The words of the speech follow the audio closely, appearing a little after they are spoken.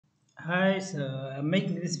Hi, so I'm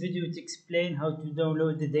making this video to explain how to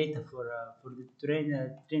download the data for the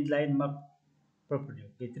trend line map properly.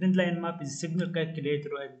 Okay, trend line map is a signal calculator,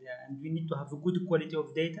 and we need to have a good quality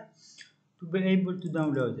of data to be able to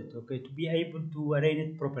download it. Okay, to be able to arrange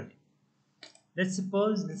it properly. Let's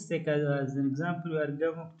take as an example. We are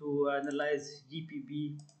going to analyze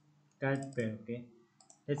GPB cat pair. Okay,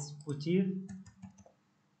 let's put here.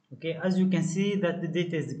 Okay, as you can see that the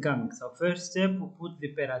data is coming. So first step, we put the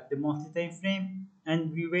pair at the monthly time frame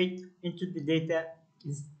and we wait until the data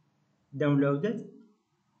is downloaded.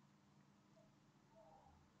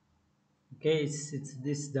 Okay, it's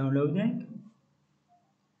this downloading.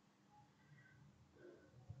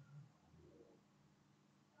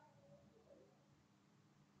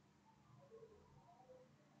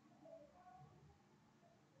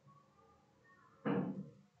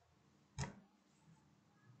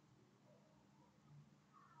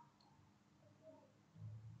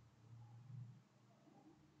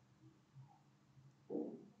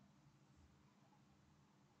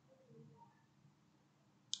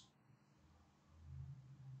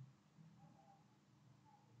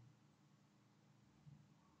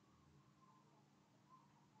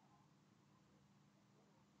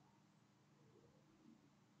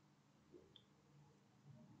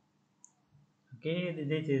 Okay, the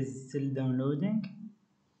data is still downloading.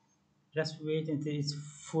 Just wait until it's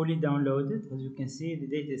fully downloaded. As you can see, the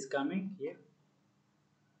data is coming here.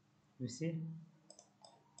 You see?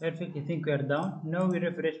 Perfect. I think we are done. Now we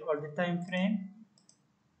refresh all the time frame.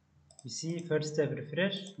 You see, first step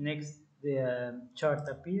refresh, next the chart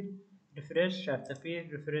appear, refresh, chart appear,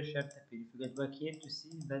 refresh, chart appear. If you get back here to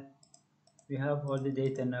see that we have all the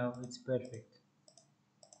data now, it's perfect.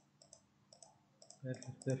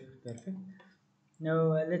 Perfect.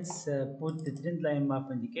 Now let's put the trend line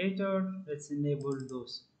map indicator. Let's enable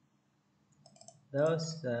those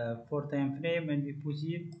 4 time frame and we put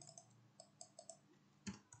here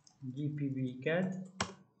GPB cat.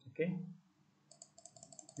 Okay.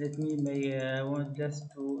 Let me make. I want just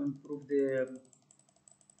to improve the.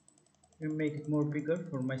 Make it more bigger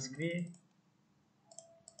for my screen.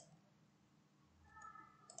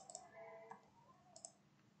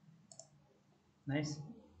 Nice.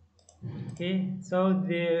 Okay, so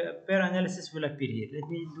the pair analysis will appear here. Let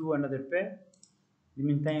me do another pair. The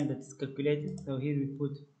meantime that is calculated. So here we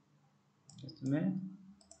put just a minute.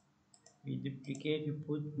 We duplicate, we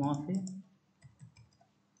put monthly.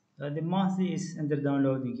 So the monthly is under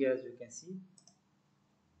downloading here as you can see.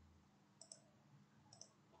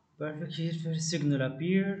 Perfect. Here first signal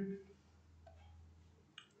appear.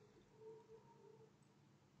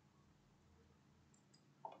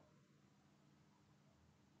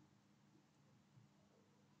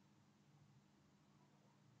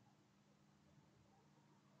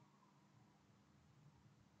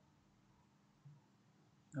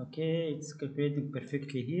 Okay, it's calculating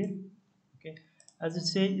perfectly here. Okay, as I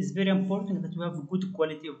said, it's very important that we have a good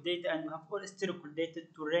quality of data and we have all historical data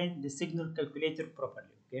to run the signal calculator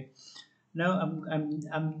properly. Okay, now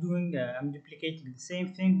I'm duplicating the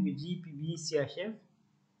same thing with GPB CHF.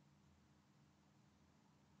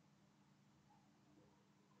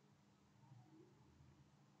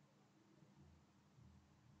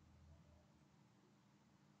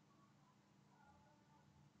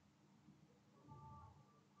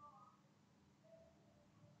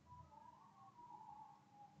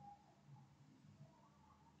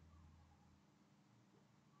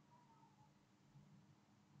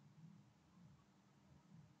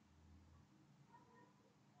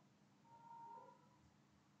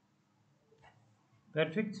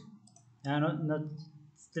 Perfect. Not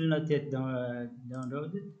still not yet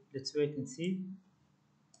downloaded. Let's wait and see.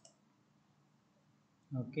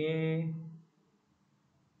 Okay,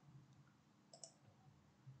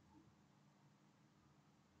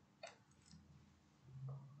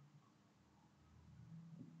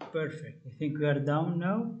 perfect. I think we are down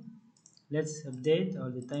now. Let's update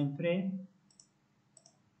all the time frame.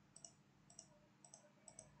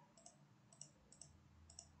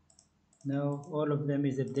 Now all of them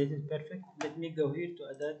is updated. Perfect. Let me go here to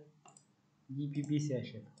add GPP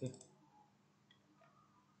session. Okay.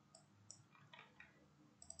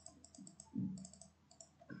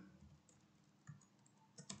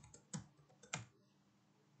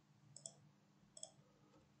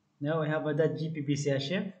 Now I have added GPP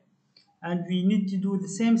session, and we need to do the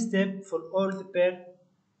same step for all the pair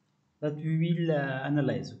that we will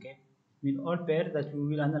analyze. Okay. With all pair that we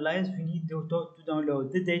will analyze, we need to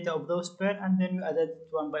download the data of those pair, and then we add it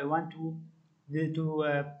one by one the to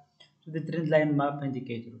the trend line map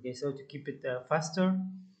indicator. Okay, so to keep it faster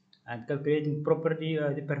and calculating properly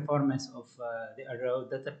the performance of the arrow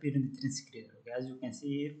that appear in the train screen. Okay, as you can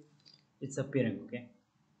see here, it's appearing. Okay,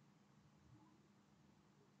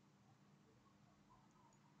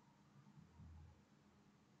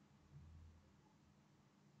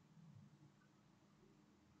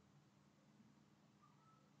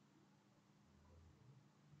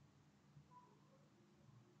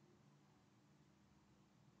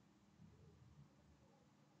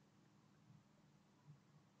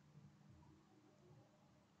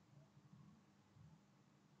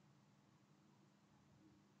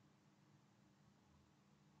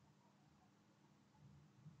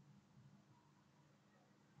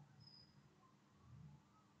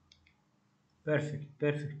 perfect.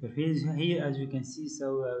 Here, as you can see, so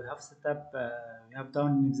we have set up, we have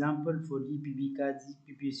done an example for EPB cards,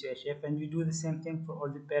 EPB CHF, and we do the same thing for all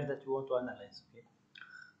the pair that we want to analyze. Okay,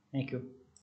 thank you.